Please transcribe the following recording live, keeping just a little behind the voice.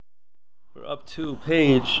up to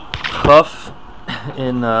page Chaf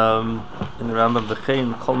in the Rambam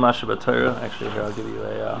V'chein Kol Masha B'Torah. Actually, here I'll give you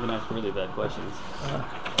a. I'm gonna ask really bad questions.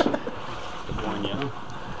 To warn you.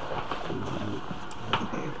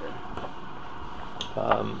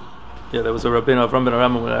 There was a Rabbeinu of Mei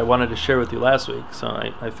Marom that I wanted to share with you last week, so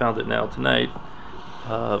I found it now tonight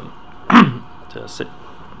to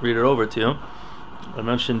read it over to you. I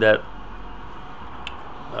mentioned that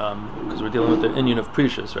because we're dealing with the Indian of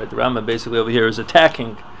Precious, right? The Rambam basically over here is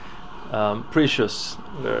attacking Precious,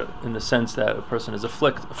 in the sense that a person is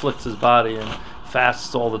afflicts his body and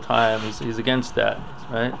fasts all the time. He's against that,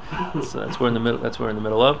 right? So that's where in the middle. That's where in the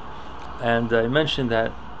middle of. And I mentioned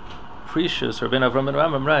that Precious, Rabbeinu Mei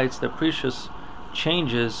Marom writes that Precious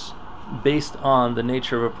changes based on the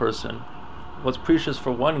nature of a person. What's precious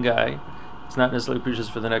for one guy, it's not necessarily precious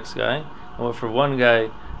for the next guy. And what for one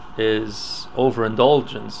guy is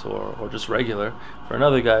overindulgence or just regular, for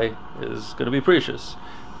another guy is going to be precious.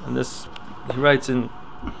 And this, he writes in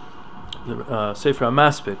the Sefer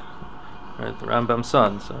HaMaspik, right, the Rambam's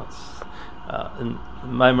son. So it's in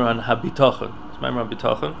Mei Marom HaBitochen. It's Mei Marom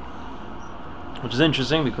HaBitochen, which is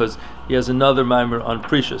interesting because he has another Mei Marom on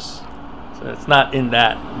Precious. So it's not in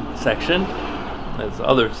that section. There's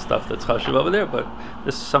other stuff that's chashuv over there, but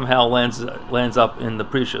this somehow lands up in the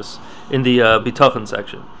Precious, in the Bitochen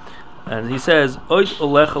section. And he says, Oid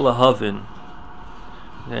olecha lahavin.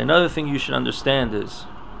 Another thing you should understand is,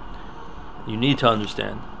 you need to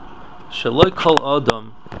understand, Shaloi kol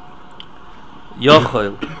adam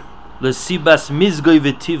yochel lesibas mizgoy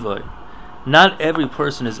v'tivoy. Not every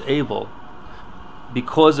person is able,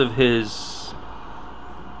 because of his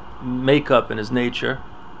makeup and his nature,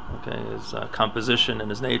 okay, his composition and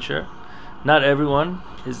his nature, not everyone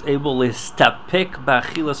is able listapik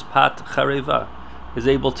ba'achilas pat chareva, is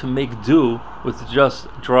able to make do with just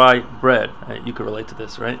dry bread. You can relate to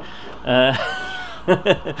this, right?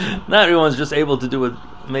 Not everyone's just able to do with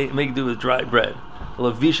make do with dry bread.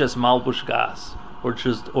 Lavishas malbush gas,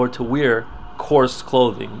 or to wear coarse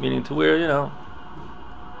clothing, meaning to wear,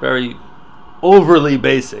 very overly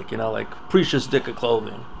basic, like precious dika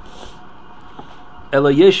clothing.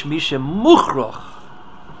 Elayesh mishe muchroch.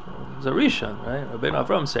 Zarishan, right? Rabbeinu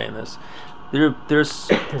Avram saying this.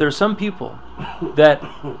 There's some people that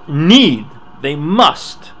they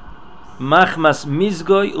must machmas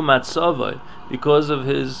mizgoy umatzavoy, because of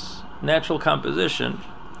his natural composition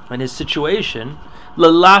and his situation,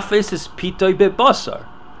 lalafes is pitoy bebasar,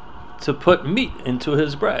 to put meat into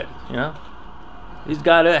his bread. He's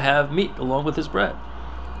got to have meat along with his bread.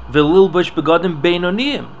 V'lilbush begodim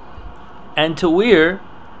beinonim, and to wear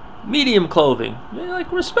medium clothing,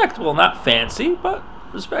 like respectable, not fancy, but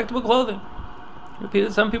respectable clothing.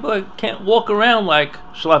 Some people that can't walk around like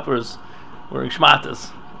schleppers wearing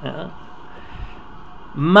shmatas.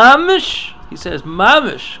 Mamish, he says,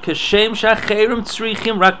 mamish kashem shacherim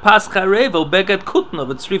tzrichim rak pas charevo begat kutno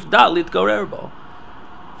v'tzrif dalit gorerbo.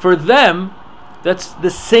 For them, that's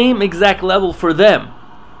the same exact level for them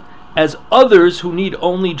as others who need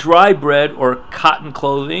only dry bread or cotton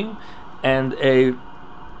clothing and I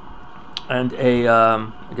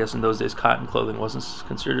guess in those days cotton clothing wasn't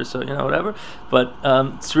considered, so whatever. But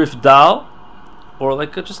tzrif dal, or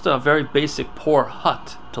like just a very basic poor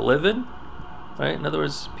hut to live in, right? In other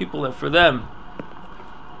words, people that for them.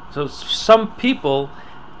 So some people,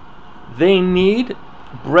 they need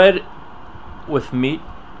bread with meat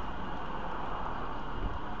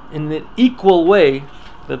in the equal way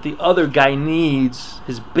that the other guy needs.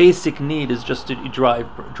 His basic need is just to eat dry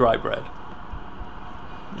bread.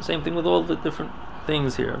 The same thing with all the different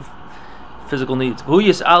things here, physical needs. Hu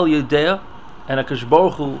yis'al yodea, and HaKadosh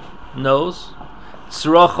Baruch Hu knows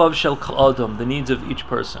tzrachav shel kol adam, the needs of each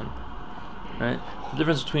person. Right? The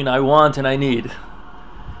difference between I want and I need.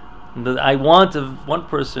 And the I want of one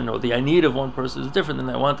person or the I need of one person is different than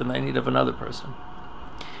the I want and I need of another person.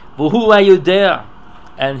 V'hu hayodea,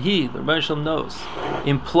 and he, the Rebbe Shalom, knows.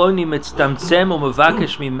 Imploni mitztamtzem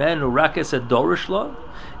u'mevakesh mimenu rakes adorish lo.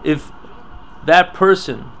 If that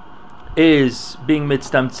person is being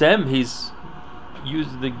mitztamtzem, he's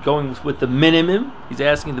going with the minimum. He's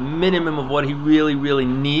asking the minimum of what he really, really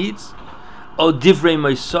needs. O divrei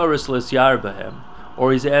meisaris lesyar bahem,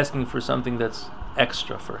 or he's asking for something that's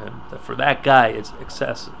extra for him. That for that guy, it's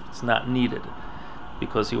excessive. It's not needed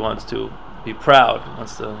because he wants to be proud. He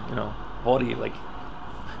wants to, haughty, like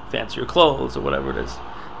fancier clothes or whatever it is.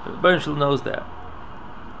 The Rebbe knows that.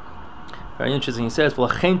 Very interesting. He says,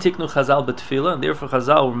 "V'lachein tiknu Chazal b'tefila," and therefore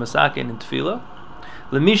Chazal were masaken in tefila.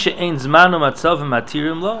 L'misha ein zmanu matzav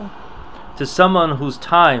matirim lo, to someone whose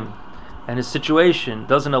time and his situation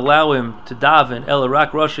doesn't allow him to daven el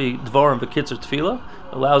rak rashi dvarim v'kitzer tefillah,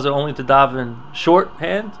 allows it only to daven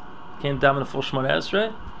shorthand, can't daven a full Shemona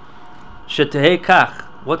Esrei. Shetehei kach.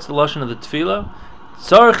 What's the lashon of the tefillah?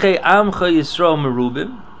 Tzarchei amcha Yisrael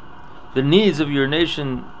merubim. The needs of your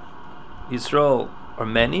nation Yisrael are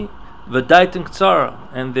many. V'daitin ktsara,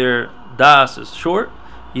 and their das is short.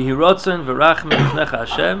 Yehi rotzen v'rachmim lifnecha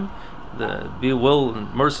Hashem. The be will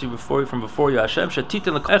and mercy before you from before you Hashem.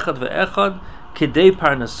 Shetitin l'echad ve'echad kidei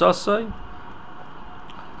parnasasai,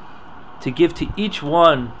 to give to each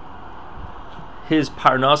one his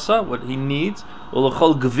parnasa, what he needs.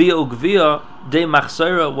 Ulachol gvia ugvia de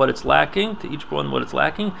machsera, what it's lacking, to each one what it's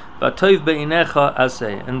lacking. V'atoiv be'inecha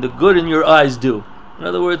aseh, and the good in your eyes do. In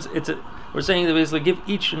other words, we're saying that basically give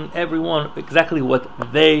each and every one exactly what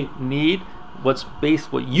they need, what's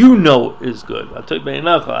based, what you know is good. V'atoiv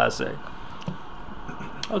be'inecha aseh.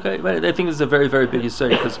 Okay, but I think it's a very, very big issue,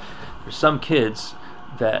 because there's some kids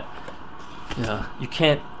that you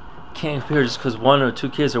can't compare just because one or two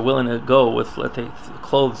kids are willing to go with, let's say,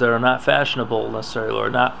 clothes that are not fashionable necessarily, or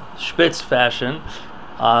not spitz fashion,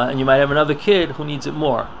 and you might have another kid who needs it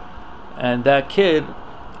more, and that kid,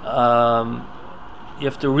 you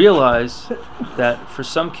have to realize that for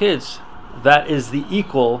some kids that is the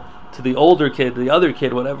equal to the older kid, the other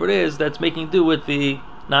kid, whatever it is, that's making do with the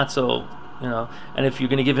not so, and if you're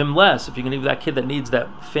going to give him less, if you're going to give that kid that needs that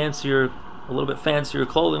fancier, a little bit fancier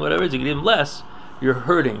clothing, whatever it is, you give him less, you're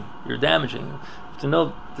hurting, you're damaging. To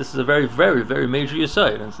know this is a very, very, very major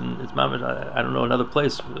yesod. It's mamish. I don't know another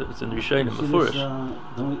place. It's in the Rishonim before.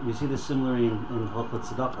 We see this similarly in Halakha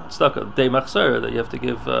Tzedakah. Tzedakah, de machzera, that you have to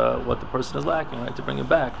give what the person is lacking, right, to bring it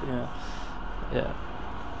back. Yeah.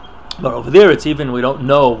 But over there, it's even we don't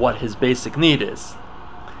know what his basic need is.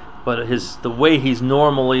 But the way he's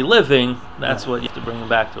normally living, that's what you have to bring him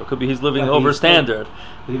back to. It could be he's living over standard.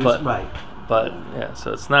 But yeah,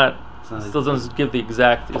 so it's not. It still doesn't give the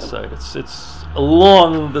exact insight. It's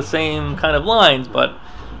along the same kind of lines, but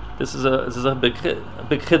this is a big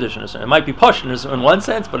chiddush in a sense. It might be pashut in one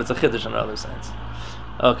sense, but it's a chiddush in another sense.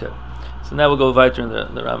 Okay, so now we'll go weiter in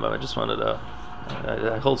the Rambam. I just wanted to.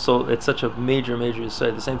 I hold so it's such a major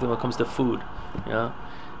insight. The same thing when it comes to food,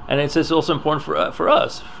 and it's also important for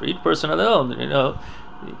us, for each person on their own.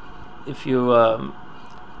 If you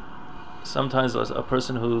sometimes a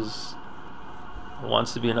person who's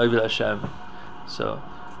wants to be an Oved Hashem. So,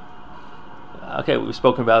 okay, we've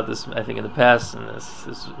spoken about this, I think, in the past, and this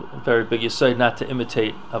is very big yesod not to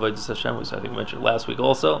imitate Avodas Hashem, which I think we mentioned last week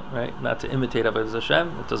also, right? Not to imitate Avodas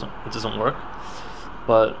Hashem. It doesn't work.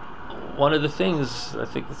 But one of the things, I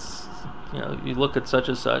think it's, you look at such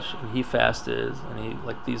and such, and he fasted, and he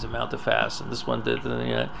like these amount of fasts, and this one did,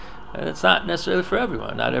 and it's not necessarily for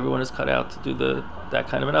everyone. Not everyone is cut out to do that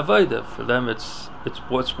kind of an avodah. For them, it's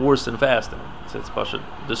what's worse than fasting. It's supposed to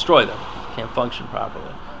destroy them. Can't function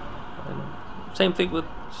properly. And same thing with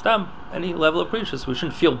stam, any level of precious. We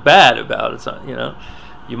shouldn't feel bad about it.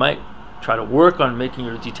 You might try to work on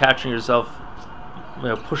detaching yourself,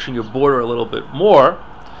 pushing your border a little bit more,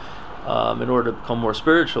 in order to become more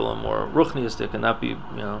spiritual and more ruchniistic, and not be,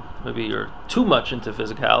 maybe you're too much into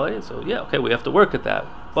physicality. So we have to work at that.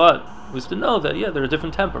 But we have to know that there are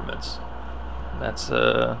different temperaments. That's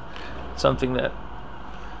something that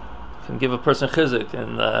can give a person chizik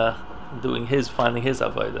in finding his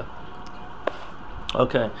avodah.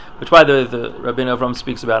 Okay, which by the way, the Rabbi Avram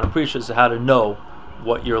speaks about in Precious, how to know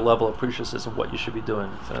what your level of precious is and what you should be doing.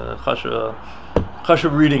 It's a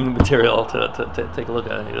chashuv reading material to take a look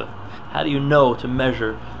at it. How do you know to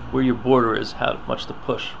measure where your border is, how much to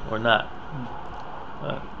push or not?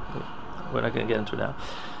 We're not going to get into it now.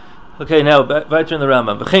 Okay, now back in the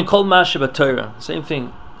Rambam. V'chein kol ma shebaTorah. Same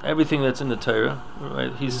thing, everything that's in the Torah.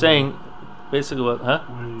 Right? He's saying basically what?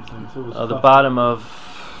 The bottom of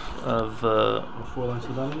 4 lines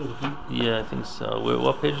to the yeah, I think so.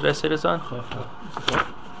 What page did I say this on?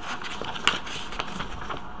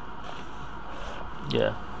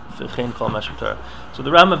 Yeah, v'chein kol ma shebaTorah. So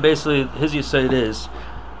the Rambam basically, his yesod is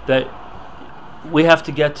that we have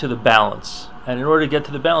to get to the balance. And in order to get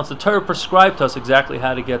to the balance, the Torah prescribed to us exactly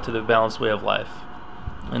how to get to the balanced way of life.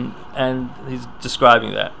 And he's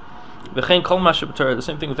describing that. V'chein kol ma shebaTorah, the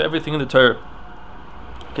same thing with everything in the Torah.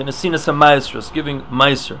 Kenesinas ha'maisros, giving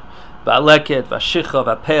meiser. V'aleket, v'ashicha,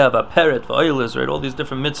 v'apeah, v'aperet, v'oiles, right? All these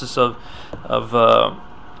different mitzvahs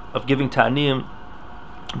of giving ta'aniyim.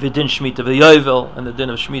 V'din shmita v'yovel, and the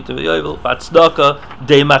din of shmita v'yovel. V'atzdaka,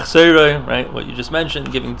 de machzeroi, right? What you just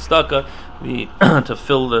mentioned, giving tzedakah, to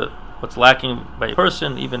fill what's lacking by a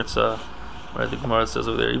person, even if it's right, the Gemara says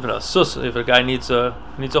over there, even a sus, if a guy needs a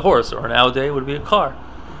horse, or nowadays it would be a car.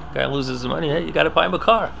 Guy loses his money, hey, you got to buy him a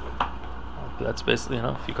car. That's basically,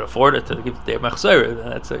 if you could afford it to give the day of machzor, then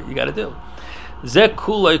that's what you got to do. Ze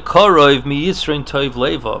kulay karov mi yisrein toiv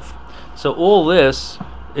levov. So all this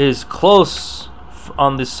is close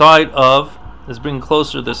on the side of, is bringing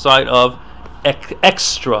closer to the side of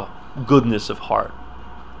extra goodness of heart.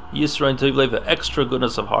 Yisrael to live extra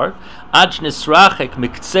goodness of heart.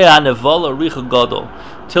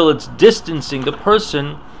 Till it's distancing the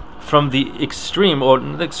person from the extreme, or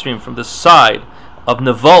not extreme, from the side of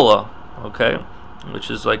nevola, okay,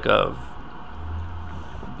 which is like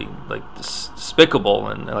being like despicable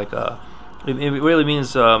and like it really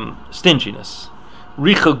means stinginess.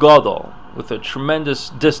 Richa gadol, with a tremendous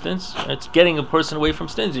distance. It's getting a person away from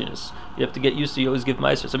stinginess. You have to get used to. You always give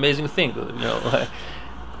meiser. It's an amazing thing,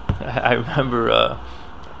 I remember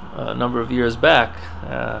a number of years back,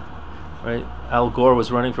 right? Al Gore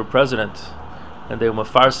was running for president, and they were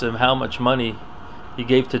mafarsim how much money he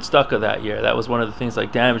gave to tzedakah that year. That was one of the things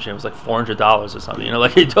like damaging. It was like $400 or something.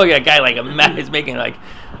 Like you're talking a guy like he's making like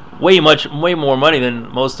way more money than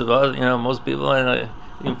most of us. Most people, and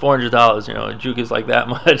even $400. A Jew gives like that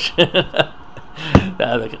much.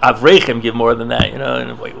 Avreichim give more than that.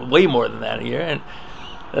 And way more than that a year.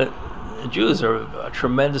 And Jews are a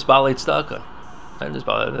tremendous balei tzedakah. Tremendous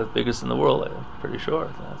balei, the biggest in the world. I'm pretty sure.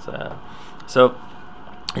 So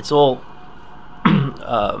it's all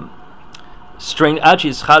string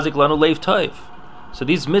achis chazik lanu leiv toiv. So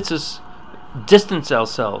these mitzvahs distance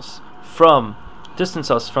ourselves from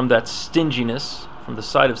that stinginess, from the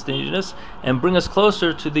side of stinginess, and bring us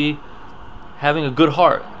closer to the having a good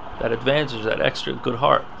heart, that advantage, that extra good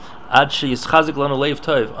heart. Ad she'yischazik lanu leiv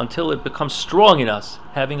toiv, until it becomes strong in us,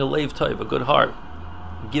 having a leiv toiv, a good heart,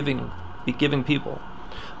 giving people.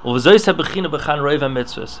 And in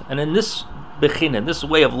this bechina, this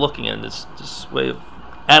way of looking at it, this way of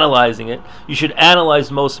analyzing it, you should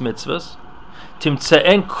analyze most mitzvahs.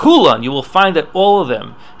 Timtze'en kulan, you will find that all of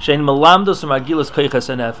them, shein melamdos u'magilas koiches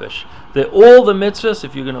hanefesh, that all the mitzvahs,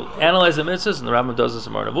 if you're going to analyze the mitzvahs, and the Rambam does this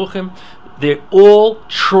in Mar Nevuchim, they all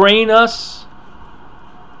train our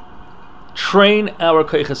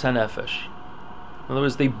koiches hanefesh. In other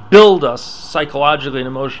words, they build us psychologically and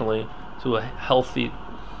emotionally into a healthy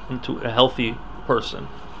person.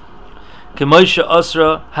 K'moshe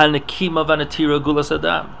asra hanekima vanatira gulas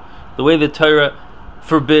adam. The way the Torah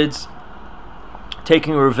forbids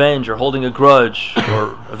taking revenge or holding a grudge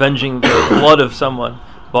or avenging the blood of someone.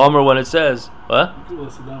 Ba'omer, when it says what?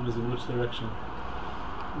 Gulas adam is in which direction?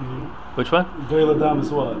 Which one? Gulas adam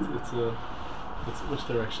is what? It's which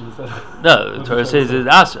direction is that? No, the Torah says it's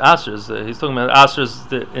asras. He's talking about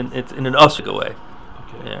asras in an asric way.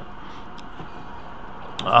 Okay. Yeah.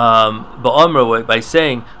 Ba'omer, by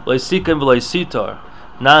saying loisikan v'loisitar,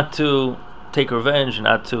 not to take revenge,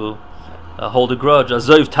 not to hold a grudge.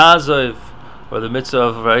 Azov tazov, or the mitzvah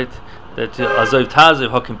of, right, that azov tazov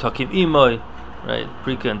hakim takim imoy, right,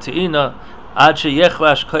 prika and teina, ad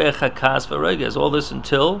sheyechlash koyach hakas v'regez. All this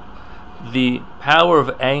until the power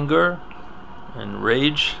of anger and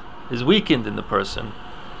rage is weakened in the person,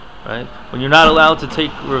 right? When you're not allowed to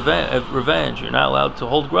take revenge, you're not allowed to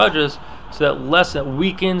hold grudges, so that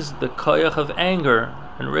weakens the koyach of anger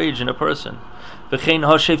and rage in a person. V'chein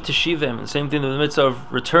hashev teshivim, the same thing with the mitzvah of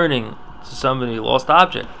returning to somebody lost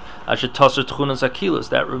object. Asher tasser tchunas akilas,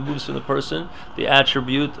 that removes from the person the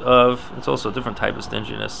attribute of. It's also a different type of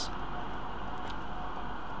stinginess.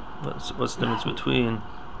 What's the difference between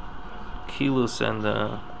kilus and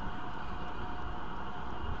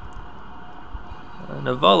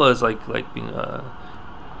Navala is like being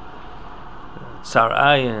tsar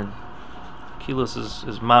ayin. Kilos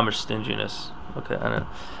is mamish stinginess. Okay, and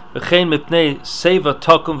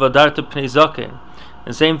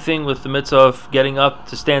same thing with the mitzvah of getting up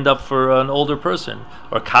to stand up for an older person,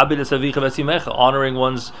 or honoring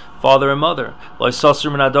one's father and mother. Oh, this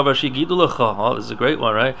is a great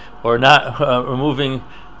one, right? Or not removing,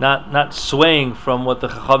 not swaying from what the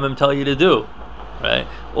chachamim tell you to do. Right,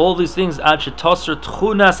 all these things until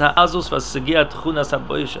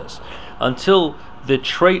the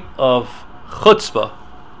trait of chutzpah,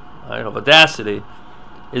 right, of audacity,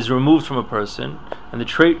 is removed from a person, and the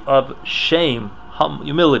trait of shame,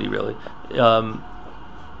 humility, really,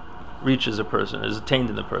 reaches a person, is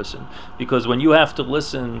attained in the person. Because when you have to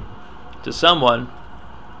listen to someone,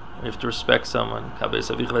 you have to respect someone.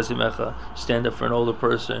 Stand up for an older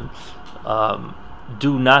person.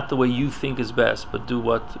 Do not the way you think is best, but do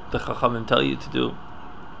what the Chachamim tell you to do.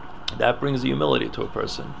 That brings the humility to a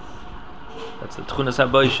person. That's the Tchunas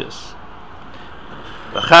HaBoishis.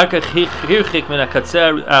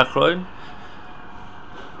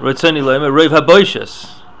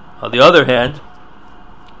 On the other hand,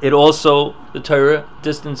 it also, the Torah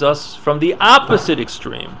distances us from the opposite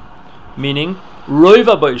extreme, meaning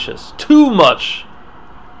roiva boishes, too much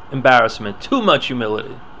embarrassment, too much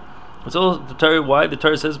humility. It's all the Torah. Why the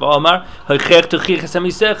Torah says,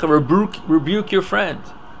 rebuke your friend.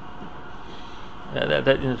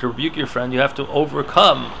 To rebuke your friend, you have to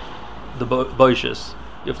overcome the boishes.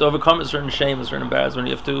 You have to overcome a certain shame, a certain embarrassment.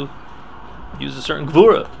 You have to use a certain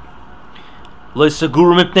gvura.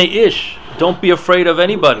 Don't be afraid of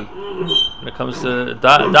anybody. When it comes to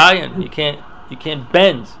dying, you can't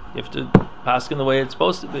bend. You have to pass in the way it's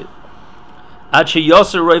supposed to be. So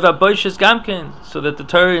that the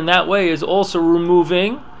Torah in that way is also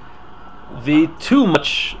removing the too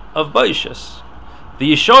much of boishes.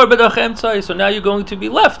 The yishar b'dachem tzai. So now you're going to be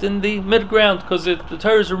left in the mid ground because the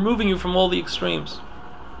Torah is removing you from all the extremes.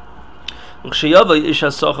 And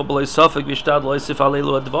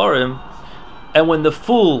when the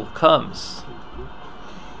fool comes,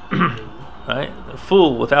 right? The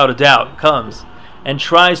fool, without a doubt, comes and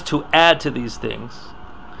tries to add to these things.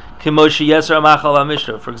 For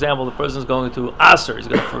example, the person is going to aser, he's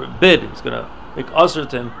going to forbid, he's going to make aser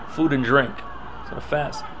to him food and drink. He's going to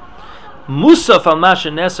fast. Musaf al masha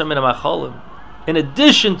neser min ha'macholim. In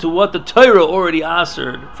addition to what the Torah already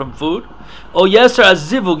asered from food, or yeser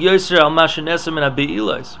azivug yeser al masha neser min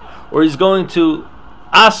ha'be'ilas, or he's going to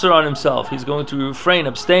aser on himself, he's going to refrain,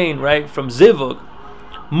 abstain, right, from zivug,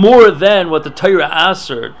 more than what the Torah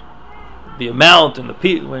asered, the amount and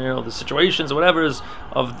the situations, whatever is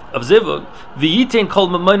of zivug. V'yitain kol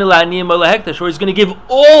mamayna la'aniyim hektish, or he's going to give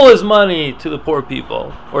all his money to the poor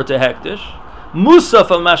people or to hektish. Musaf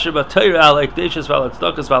al masher b'Torah al hektishes v'al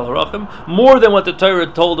tzedakos v'al arachim, more than what the Torah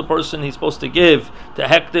told the person he's supposed to give to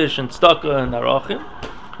hektish and tzedakah and arachim.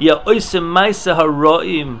 Ya'osim ma'aseh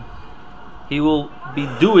hara'im, he will be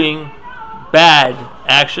doing bad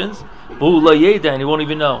actions, and he won't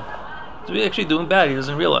even know. So he's actually doing bad, he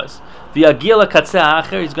doesn't realize. He's going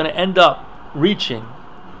to end up reaching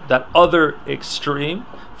that other extreme.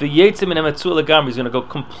 He's going to go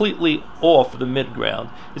completely off the mid ground.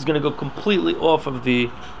 He's going to go completely off of the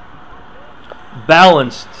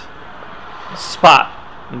balanced spot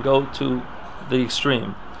and go to the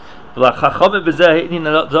extreme. So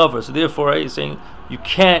therefore, he's saying you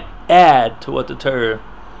can't add to what the Torah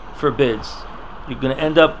forbids. You're going to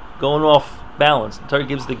end up going off balance. The Torah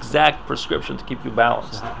gives the exact prescription to keep you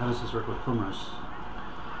balanced. So how does this work with chumras?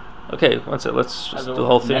 Okay, let's just do the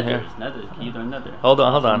whole thing here. Hold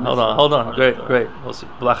on. Great. We'll see.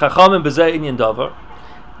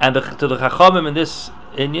 And to the Chachamim in this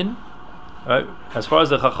Inyan, right? As far as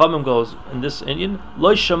the Chachamim goes in this Inyan,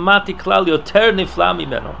 Lo shamati klal yoter nifla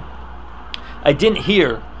mimeno. I didn't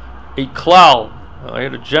hear a klal. I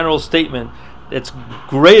heard a general statement that's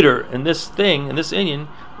greater in this thing, in this Inyan,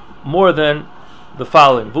 more than the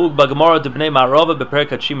following. V'ug b'Gemara de Mei Marom bePerek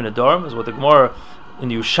Hashim Nedarim is what the Gemara in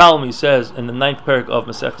the Yerushalmi says in the 9th Perek of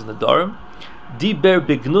Maseches Nedarim. Diber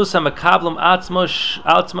bignus hamakablam atzmam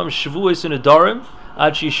shvuos nedarim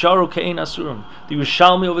ad shisharu kein asurim. The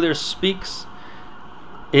Yerushalmi over there speaks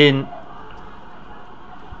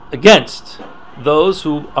against those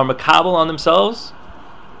who are makabel on themselves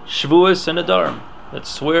shvuos and nedarim, that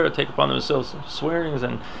swear, take upon themselves swearings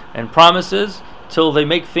and promises till they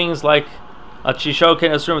make things like Achisharu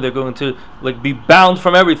kein asurim. They're going to be bound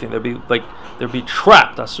from everything. They'll be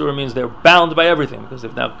trapped. Asura means they're bound by everything because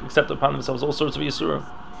they've now accepted upon themselves all sorts of Yisurim.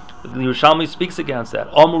 The Yerushalmi speaks against that.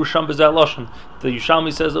 Amru Sham B'Zeh Lashon. The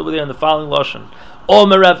Yerushalmi says over there in the following Lashon.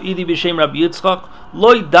 Omer Rav Idi B'Shem Rabbi Yitzchak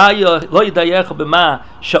Lo Yidayech B'ma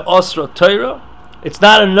She'asra Torah. It's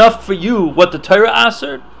not enough for you what the Torah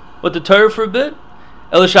asered, what the Torah forbid.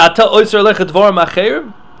 El She'ata Oiser Lechet Dvarim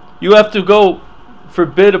Acherim. You have to go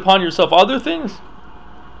forbid upon yourself other things.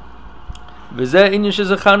 This is the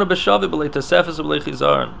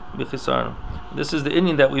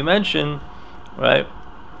Indian that we mentioned, right?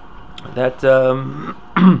 That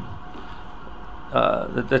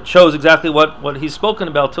that shows exactly what he's spoken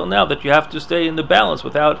about till now. That you have to stay in the balance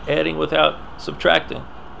without adding, without subtracting.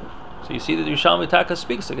 So you see that Yerushalmi Taka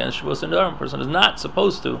speaks against Shavuos and Nedarim. A person is not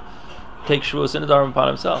supposed to take Shavuos and Nedarim upon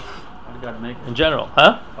himself. Why did God make it? In general,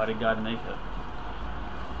 huh? Why did God make it?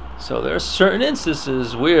 So there are certain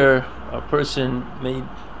instances where a person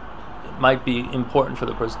might be important for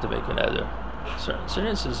the person to make an eder. Certain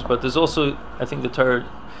instances, but there's also, I think the Torah,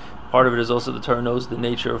 part of it is also the Torah knows the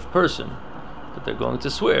nature of person that they're going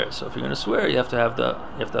to swear. So if you're going to swear, you have to have the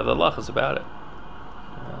halachas about it.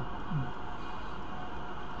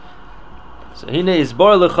 So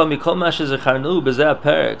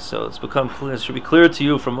So it's become clear. It should be clear to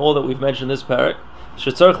you from all that we've mentioned this Perek. So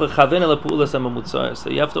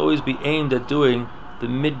you have to always be aimed at doing the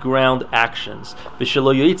mid-ground actions, and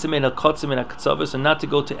not to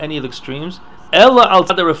go to any of the extremes,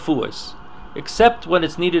 except when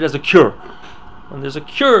it's needed as a cure. When there's a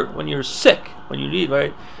cure, when you're sick, when you need,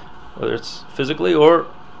 right, whether it's physically or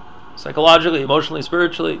psychologically, emotionally,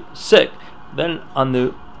 spiritually sick, then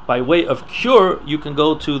by way of cure, you can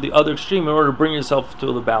go to the other extreme in order to bring yourself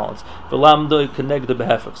to the balance. So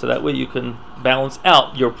that way you can balance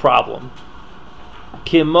out your problem.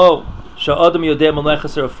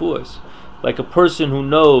 Like a person who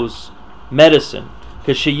knows medicine,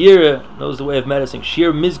 because Shayira knows the way of medicine.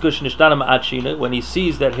 When he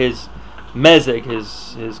sees that his mezeg,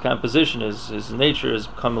 his composition, his nature has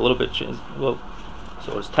become a little bit changed,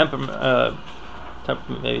 so his temperament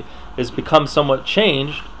maybe has become somewhat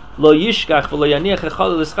changed. He's not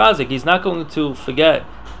going to forget,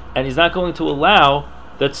 and he's not going to allow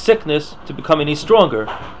that sickness to become any stronger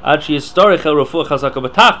till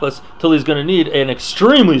he's going to need an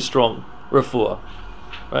extremely strong refuah,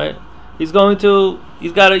 right? He's got to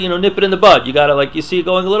nip it in the bud. You got to, like, you see it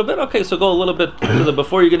going a little bit, okay, so go a little bit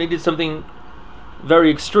before you're going to need something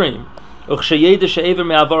very extreme. When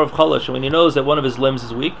he knows that one of his limbs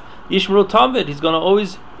is weak, he's going to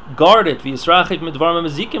always guard it. He's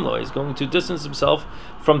going to distance himself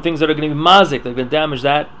from things that are going to be mazik, that are going to damage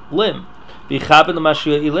that limb. And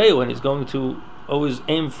he's going to always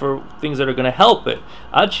aim for things that are going to help it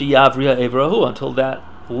until that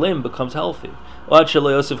limb becomes healthy. Or at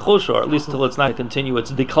least until it's not continue its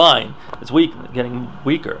decline. It's getting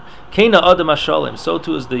weaker. So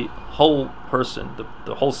too is the whole person,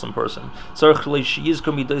 the wholesome person.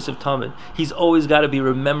 He's always got to be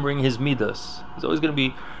remembering his midas. He's always going to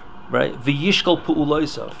be, right,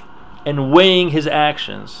 and weighing his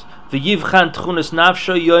actions.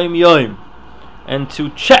 And to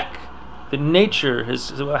check the nature,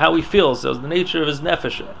 how he feels, the nature of his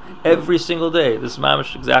nefesh every single day. This is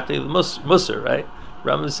mamish exactly the musar, right?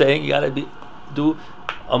 Ram is saying you got to do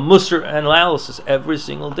a musar analysis every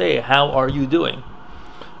single day. How are you doing?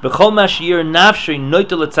 And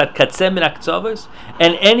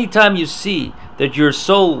anytime you see that your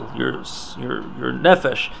soul, your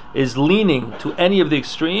nefesh, is leaning to any of the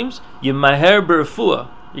extremes, you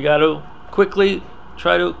got to quickly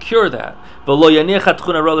try to cure that.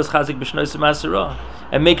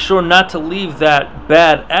 And make sure not to leave that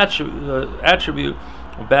bad attribute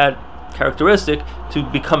or bad characteristic to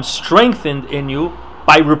become strengthened in you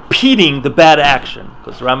by repeating the bad action.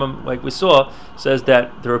 Because Rambam, like we saw, says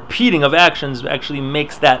that the repeating of actions actually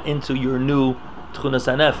makes that into your new tchunas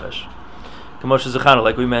hanefesh.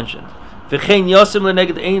 Like we mentioned. And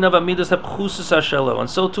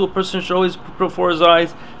so too a person should always put before his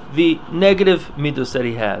eyes the negative midos that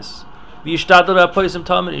he has. You should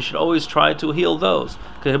always try to heal those.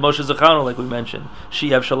 Like we mentioned, it's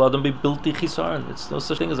no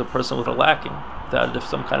such thing as a person with a lacking, without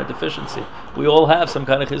some kind of deficiency. We all have some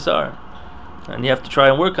kind of chisar, and you have to try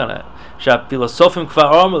and work on it.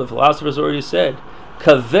 The philosophers already said,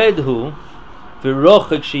 kavedhu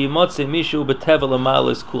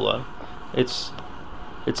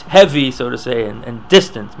it's heavy, so to say, and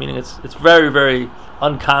distant, meaning it's very, very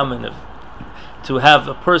uncommon to have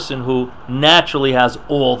a person who naturally has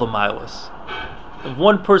all the milas. If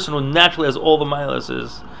one person who naturally has all the milas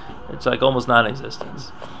it's like almost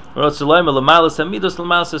non-existence. What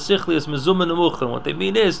they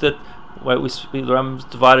mean is that the Ram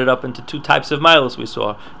divided up into two types of milas we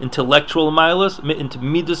saw: intellectual milas, into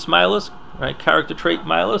midas milas, right, character trait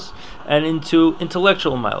milas, and into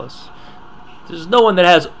intellectual milas. There's no one that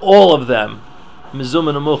has all of them, mizum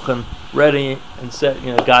and ready and set.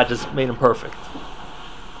 God just made him perfect.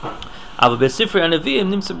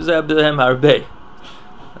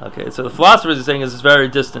 Okay, so the philosopher is saying it's very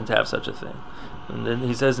distant to have such a thing. And then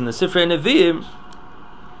he says in the Sifrei Nevi'im,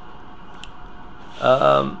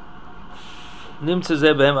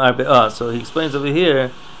 so he explains over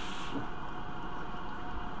here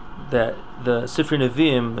that the Sifrei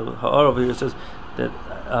Nevi'im, the Ha'ar over here says that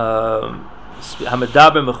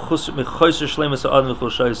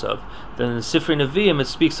then in the Sifrei Nevi'im it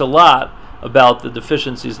speaks a lot about the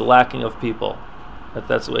deficiencies, the lacking of people.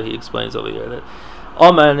 That's the way he explains over here. That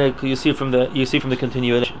Omar, you see from the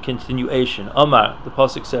continuation. Omar, the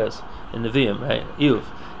pasuk says in Nevi'im, right? Eov,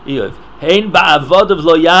 Hein ba'avodav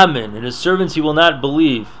lo yamin, and his servants he will not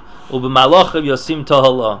believe. U'b'malochav yosim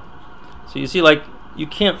tohala. So you see, like, you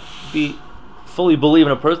can't fully believe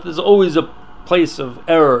in a person. There's always a place of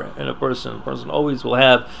error in a person. A person always will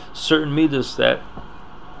have certain midas that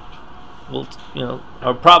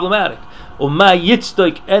are problematic. And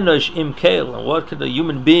what could a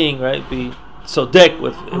human being, right, be tzodek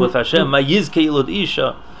with Hashem?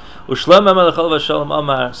 Ushlomo Melech Olav Shalom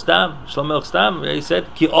Amar Stam. Shlomo Melech Stam. He said,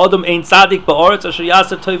 "Ki Adam ein tzaddik ba'aretz asher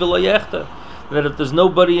yaseh tov v'lo yechta." That if there's no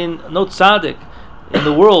tzaddik in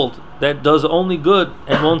the world that does only good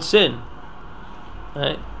and won't sin.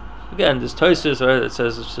 Right? Again, this Tosfos, right, that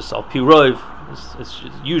says it's just al pi rov. It's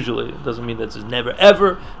just, usually it doesn't mean that it's never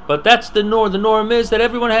ever, but that's the norm. The norm is that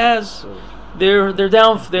everyone has their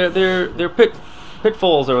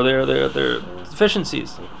pitfalls or their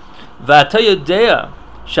deficiencies. V'atayodea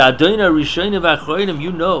sha'adayna rishonim v'achronim.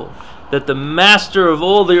 You know that the master of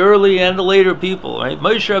all the early and the later people, right?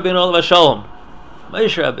 Moshe Rabbeinu Olav Shalom.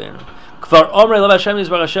 Moshe Rabbeinu. Kvar Omrei Olav Hashem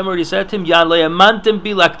Yisbarach Hashem already said to him, Yan le'amantim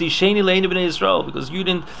bi lakdisheni le'einu b'nei Yisrael, because you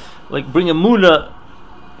didn't bring a munah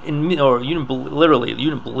in me, or you didn't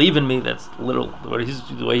believe in me. That's literal the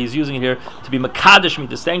way he's using it here, to be makadosh me,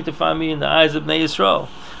 to sanctify me in the eyes of Bnei Yisrael.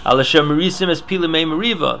 Al Hashem marisim es pila Mei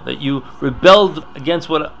Mariva, that you rebelled against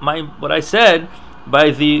what I said by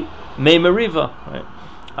the Mei Mariva. Right?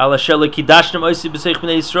 Al Hashem lekidashnem oisi b'seich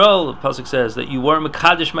Bnei Yisrael. The pasuk says that you weren't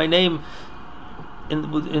makadosh my name in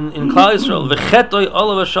Klal Yisrael. V'chetoi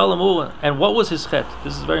olav hashalom hu. And what was his chet?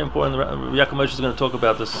 This is very important. Yaakov Moshe is going to talk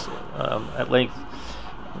about this at length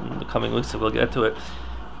in the coming weeks, so we'll get to it.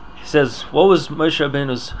 He says, what was Moshe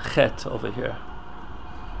Rabbeinu's chet over here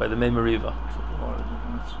by the Mei Mariva?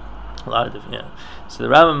 A lot of different, yeah. So the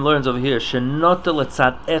Rambam learns over here, Shenota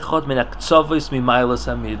letzad echad min aktzavos mimaylos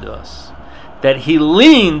hamidos, that he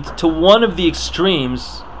leaned to one of the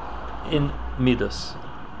extremes in midos,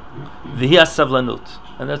 v'hi hasavlanut,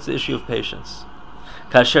 and that's the issue of patience.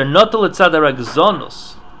 Kasher nota letzad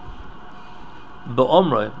haragzonos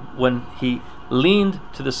be'omroi, when he leaned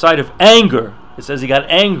to the side of anger. It says he got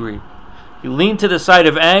angry. He leaned to the side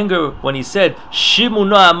of anger when he said,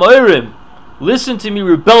 Shimuna Amorim, listen to me,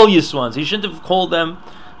 rebellious ones. He shouldn't have called them,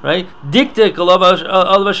 right? Diktik Olav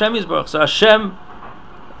Hashem Yisbarach. So Hashem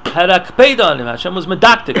had a kpeda on him. Hashem was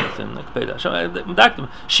medaktik with him. Hashem had medaktik him.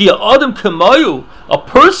 Shia Adam Kamoyu, a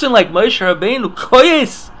person like Moshe Rabbeinu,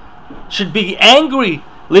 koyes, should be angry,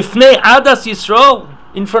 lifnei adas Yisrael,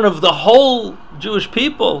 in front of the whole Jewish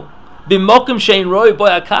people. B'mokim shein roi boy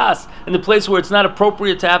akas, in the place where it's not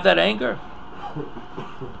appropriate to have that anger.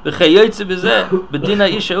 B'chayotze b'zeh b'dina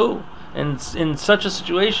ishahu, and in such a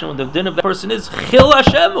situation, when the din of that person is chil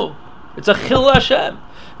Hashemu, it's a chil Hashem.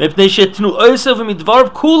 Mepnei shetnu oisav midvar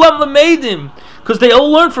kulam lemeidim, because they all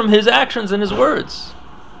learn from his actions and his words.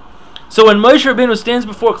 So when Moshe Rabbeinu stands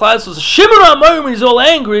before Klal Yisrael, Shimon HaMorim, when he's all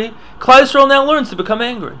angry, Klal Yisrael now learns to become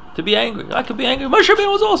angry, to be angry. I could be angry. Moshe Rabbeinu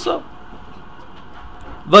was also.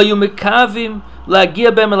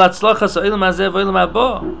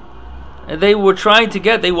 And they were trying to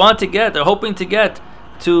get, they're hoping to get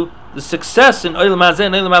to the success in Olam Hazeh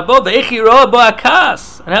and Olam Habo.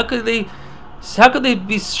 And how could they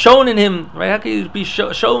be shown in him, right? How could he be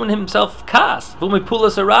showing himself kas?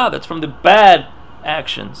 That's from the bad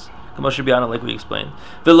actions. Like we explained.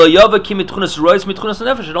 It only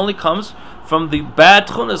comes from the bad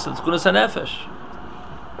tchunas, the tchunas hanefesh.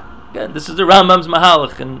 Again, this is the Rambam's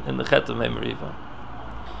mahalach in the Chet of Mei Mariva.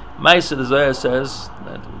 Maisa, the Zohar says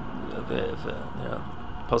that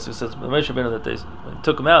Pasuk says Moshe Rabbeinu, that they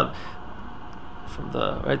took him out from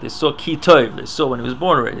they saw ki tov. They saw when he was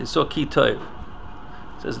born already. They saw ki tov.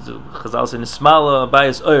 It says the Chazal says Nismala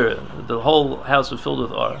Bayis Oyer, the whole house was filled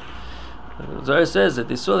with or. The Zohar says that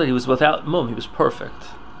they saw that he was without mum. He was perfect.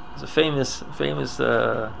 It's a famous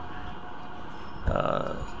Yochin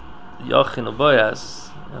of Boyaz.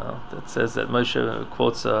 That says that Moshe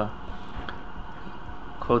quotes a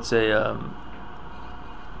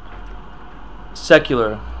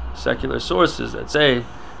secular sources that say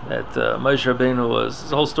that Moshe Rabbeinu was,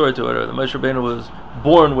 there's a whole story to it, that Moshe Rabbeinu was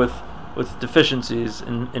born with deficiencies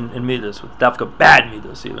in midas, with dafka bad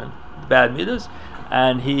midas, even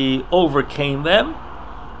and he overcame them.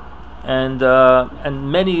 And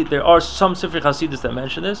many, there are some Sifrei Hasidus that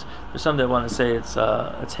mention this. There's some that want to say it's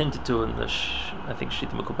hinted to in the I think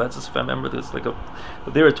Shita Mekubetzes, if I remember. There's but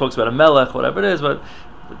there it talks about a melech, whatever it is, but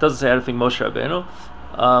it doesn't say anything Moshe Rabbeinu.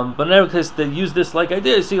 But in every case, they use this like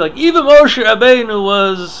idea. You see, like even Moshe Rabbeinu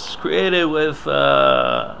was created with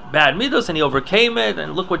bad midos, and he overcame it.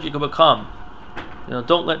 And look what you can become.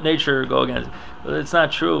 Don't let nature go against it. But it's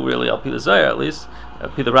not true, really. Al Pi the Zohar, at least. Al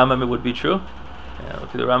Pi the Rambam, it would be true.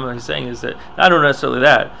 The Rambam he's saying is that I don't necessarily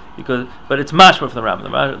that but it's mashma from the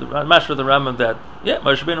Rambam. The mashma from the Rambam that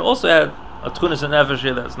Moshe Rabbeinu also had a tchunas and nefesh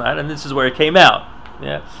here that's not, and this is where it came out.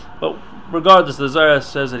 But regardless, the Zohar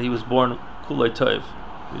says that he was born kulei tov.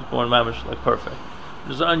 He was born mamish like perfect.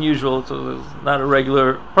 It's unusual. It's not a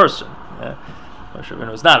regular person. Moshe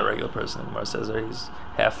Rabbeinu is not a regular person. The Gemara says that he's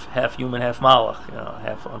half human, half malach.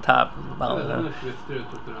 Half on top. Malach, I don't know if you steer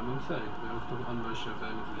what the Rambam saying. There was on Moshe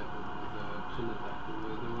Rabbeinu's level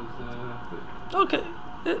there was okay.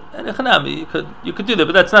 And Echanami, you could do that,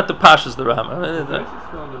 but that's not the pashas the Rambam.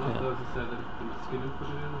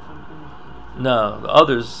 No, the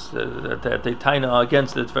others that they taina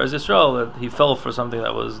against it for Israel, that he fell for something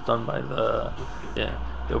that was done by the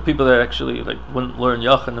There were people that actually wouldn't learn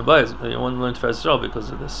Yachan and Bayis, they wouldn't learn for Israel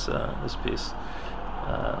because of this piece.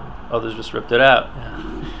 Others just ripped it out.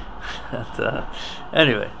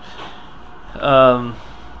 Anyway.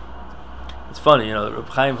 It's funny, Reb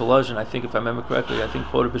Chaim Volozhin, I think if I remember correctly,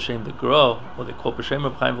 quoted B'Shem the Gro, or they quote B'Shem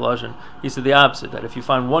Reb Chaim Volozhin, he said the opposite, that if you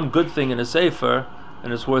find one good thing in a sefer,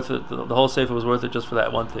 and it's worth it, the whole sefer was worth it just for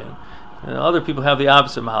that one thing. And other people have the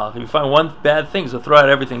opposite mahalach. If you find one bad thing, so throw out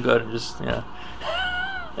everything good and just,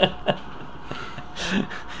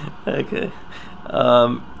 Okay.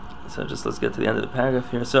 So just let's get to the end of the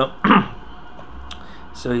paragraph here. So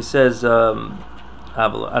he says, I'm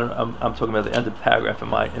talking about the end of the paragraph in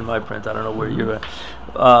my print. I don't know where you're at.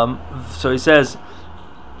 So he says,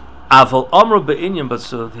 Aval Amro be'inyan, but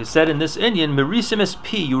so he said in this inyan, Merisim es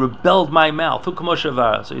pi, you rebelled my mouth. So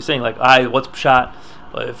he's saying what's pshat?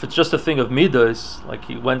 If it's just a thing of midos, like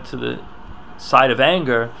he went to the side of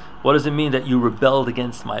anger, what does it mean that you rebelled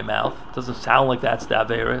against my mouth? It doesn't sound like that's the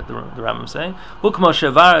Avera, the Rambam saying.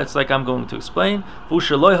 It's like I'm going to explain. He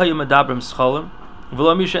wasn't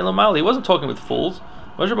talking with fools.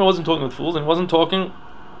 Moshe Rabbeinu wasn't talking with fools, and he wasn't talking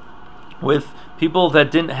with people that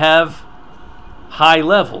didn't have high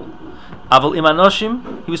level. Aval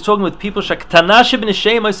imanoshim, he was talking with people that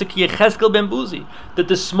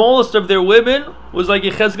the smallest of their women was like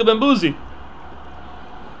Yechezkel ben Buzi.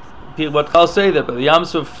 What I'll say that, but the Yam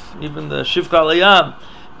Suf, even the Shivcha Alayam,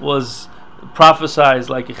 was prophesied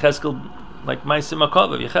like Yechezkel, like Maisim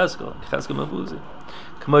Akov of Yechezkel ben Buzi.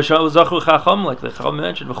 Like the Chacham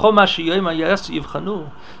mentioned,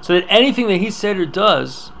 so that anything that he said or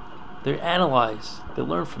does, they analyze, they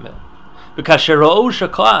learn from it. Because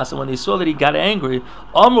and when they saw that he got angry,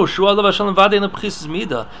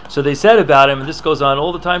 so they said about him, and this goes on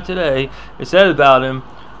all the time today, they said about him,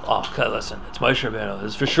 okay, listen, it's Moshe Rabbeinu,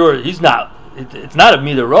 it's for sure, it's not a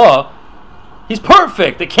midah. He's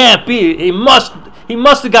perfect, it can't be, he must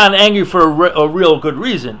have gotten angry for a real good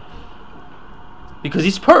reason. Because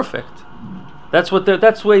he's perfect. That's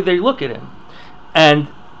the way they look at him. And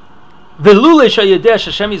that's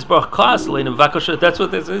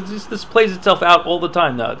what this plays itself out all the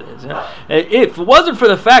time nowadays. If it wasn't for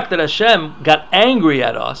the fact that Hashem got angry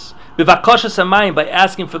at us by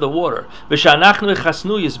asking for the water,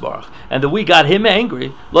 and that we got him angry,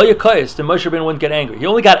 then Moshe Rabbeinu wouldn't get angry. He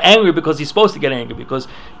only got angry because he's supposed to get angry, because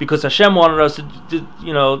Hashem wanted us to,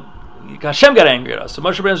 Hashem got angry at us. So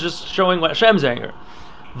Moshe Rabbeinu is just showing what Hashem's anger.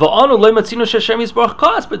 But we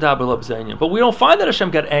don't find that Hashem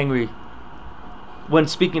got angry when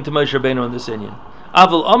speaking to Moshe Rabbeinu in this inyan.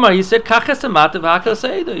 Aval Omar, he said,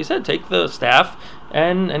 he said, take the staff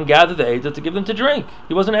and gather the Eidah to give them to drink.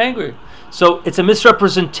 He wasn't angry. So it's a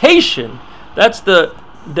misrepresentation. That's the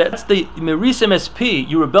Merisim SP.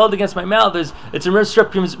 You rebelled against my mouth. It's a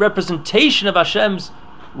misrepresentation of Hashem's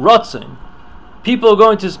Ratzin. People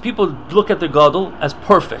look at the Gadol as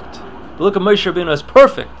perfect. They look at Moshe Rabbeinu as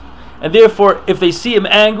perfect. And therefore, if they see him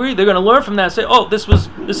angry, they're going to learn from that and say, oh, this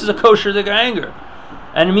is a kosher anger.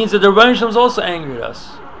 And it means that the Rebbeinu Shalom is also angry at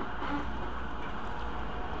us.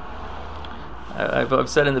 I've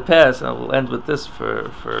said in the past, and I will end with this for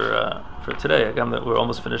today. We're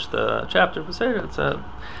almost finished the chapter. It's the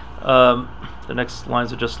next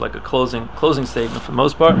lines are just like a closing statement for the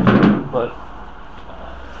most part. But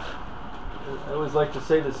I always like to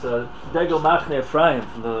say this. Degel Machne Ephraim,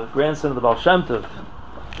 the grandson of the Baal Shem Tov,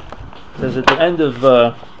 says at the end of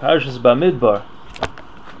Parashas Bamidbar.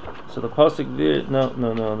 So the pasuk there. No.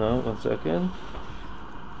 1 second.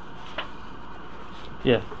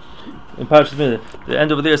 Yeah. In Parashas Bamidbar, the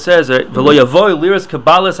end over there says, "V'lo yavoy liras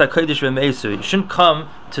kabbalas hakodesh v'meisu." You shouldn't come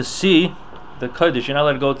to see the kodesh. You're not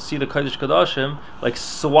allowed to go to see the kodesh kadashim, like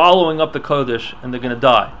swallowing up the kodesh, and they're going to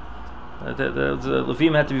die. The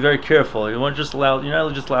Levim had to be very careful. You're not just allowed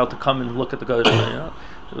to come and look at the kodesh.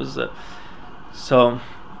 It was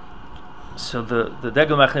so the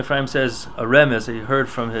Degel Machne Ephraim says a remez that he heard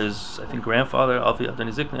from his, I think, grandfather, Avi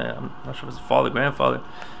Adoni Zikna. I'm not sure if it's father, grandfather.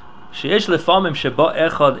 Sometimes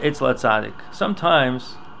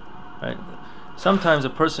a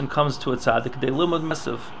person comes to a tzaddik, they limud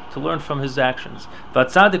massive to learn from his actions.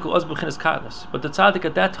 But the tzaddik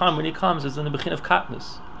at that time when he comes is in the bechin of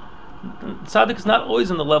katnus. Tzaddik is not always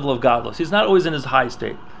in the level of godless. He's not always in his high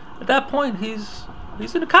state. At that point, he's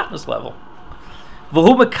in a katnus level.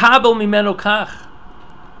 V'hu mekabel mimenu kach,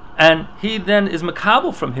 and he then is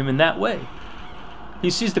mekabel from him in that way. He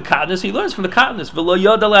sees the katnus, he learns from the katnus. V'lo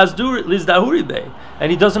yoda lizdahuri bei,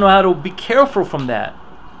 and he doesn't know how to be careful from that.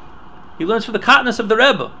 He learns from the katnus of the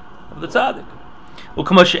Rebbe, of the tzaddik. Like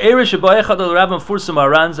somebody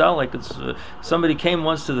came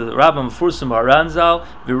once to the Rabbi Mefursim Aranzal,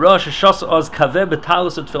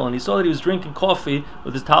 and he saw that he was drinking coffee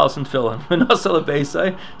with his talis and tefillin.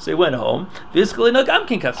 So he went home.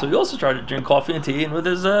 So he also started to drink coffee and tea and with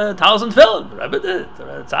his talis and tefillin. Rabbi did.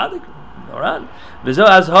 Tzaddik.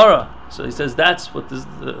 So he says that's what this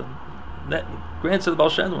that grants to the Baal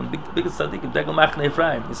Shem, one biggest tzaddik of Degel Machne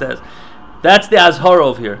Ephraim. He says that's the azhara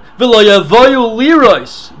over here.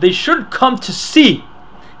 They should come to see.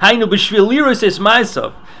 To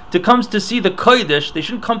come to see the kodesh. They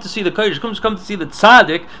shouldn't come to see the kodesh. Come to see the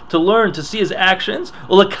tzaddik, to learn, to see his actions.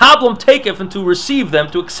 Ulekablam takef, and to receive them,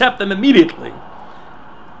 to accept them immediately.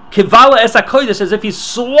 Kivala es hakodesh, as if he's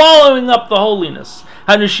swallowing up the holiness.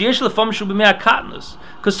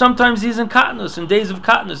 Because sometimes he's in katnus, in days of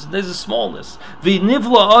katnus, in days of smallness.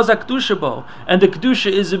 V'nivla oz hakdusha bo, and the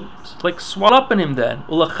kedusha is like swallowed up in him then.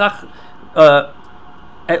 Ulechach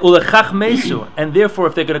mesu, and therefore,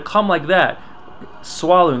 if they're going to come like that,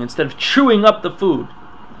 swallowing instead of chewing up the food.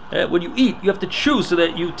 When you eat, you have to chew so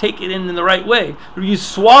that you take it in the right way. If you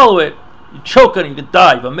swallow it, you choke on it, you could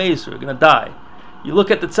die. You're going to die. You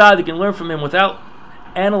look at the tzaddik and learn from him without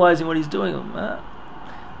analyzing what he's doing.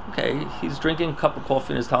 Okay, he's drinking a cup of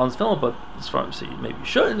coffee in his talent's film, but as far as maybe you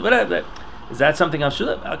shouldn't. Whatever. Is that something I should?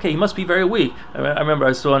 Okay, he must be very weak. I remember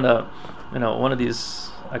I saw in one of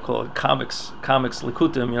these, I call it comics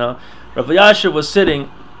likutim. Rabbi Yasha was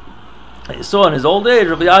sitting. I saw in his old age,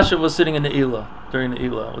 Rabbi Yasha was sitting in the Ila during the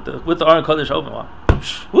Ila with the Aron Kodesh open.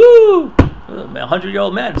 Woo!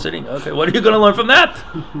 100-year-old man sitting. Okay, what are you going to learn from that?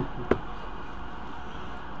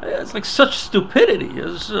 It's like such stupidity.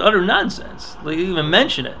 It's utter nonsense. Like you even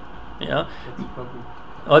mention it. That's the problem.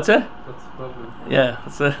 What's that? That's the problem. Yeah.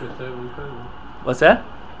 What's that?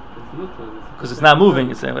 Because it's not moving.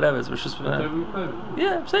 It's saying whatever. It's just.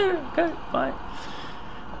 Yeah, I'm saying it. Okay, fine.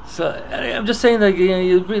 So I'm just saying that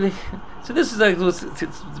you really. So this is like that's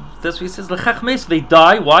what he says. They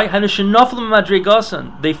die. Why? They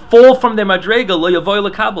fall from their madrega. Lo yavoy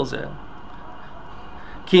lekabel zeh.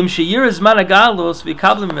 You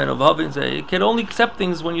can only accept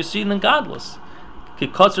things when you see them godless. He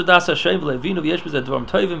says, I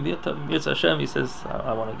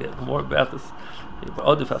want to get more about this. He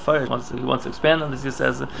wants to expand on this. He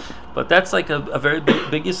says, but that's like a very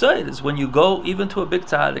big yesod. Is when you go even to a big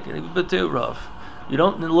tzaddik and even to a rav, you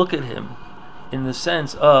don't look at him in the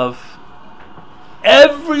sense of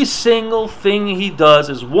every single thing he does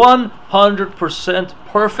is 100%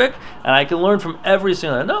 perfect, and I can learn from every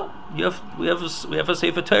single. No, we have a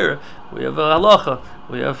Sefer Torah, we have a halacha,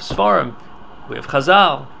 we have Sfarim, we have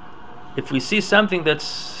Chazal. If we see something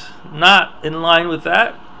that's not in line with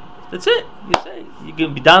that, that's it. You say you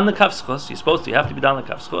can be down the kafschos. You have to be down the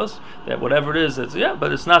kafschos. That whatever it is,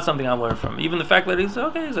 but it's not something I learned from. Even the fact that he's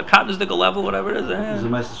a katnisdical level, whatever it is. There's a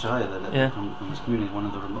message that from his community. One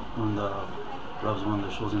of the Rav's one of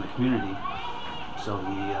the shuls in the community. So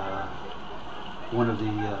one of the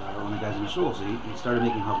guys in the shul, so he started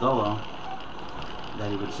making havdalah that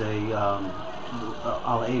he would say al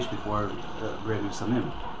eish before Rev Samim,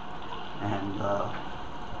 and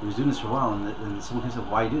he was doing this for a while, and someone said,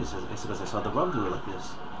 "Why do this?" He said, "Because I saw the Rav do it like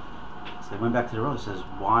this." So they went back to the Rav. He says,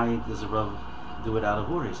 "Why does the Rav do it out of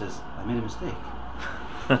order?" He says, "I made a mistake."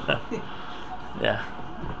 Yeah,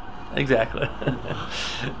 exactly.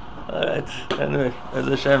 All right. Anyway, as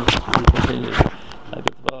Hashem, we continue.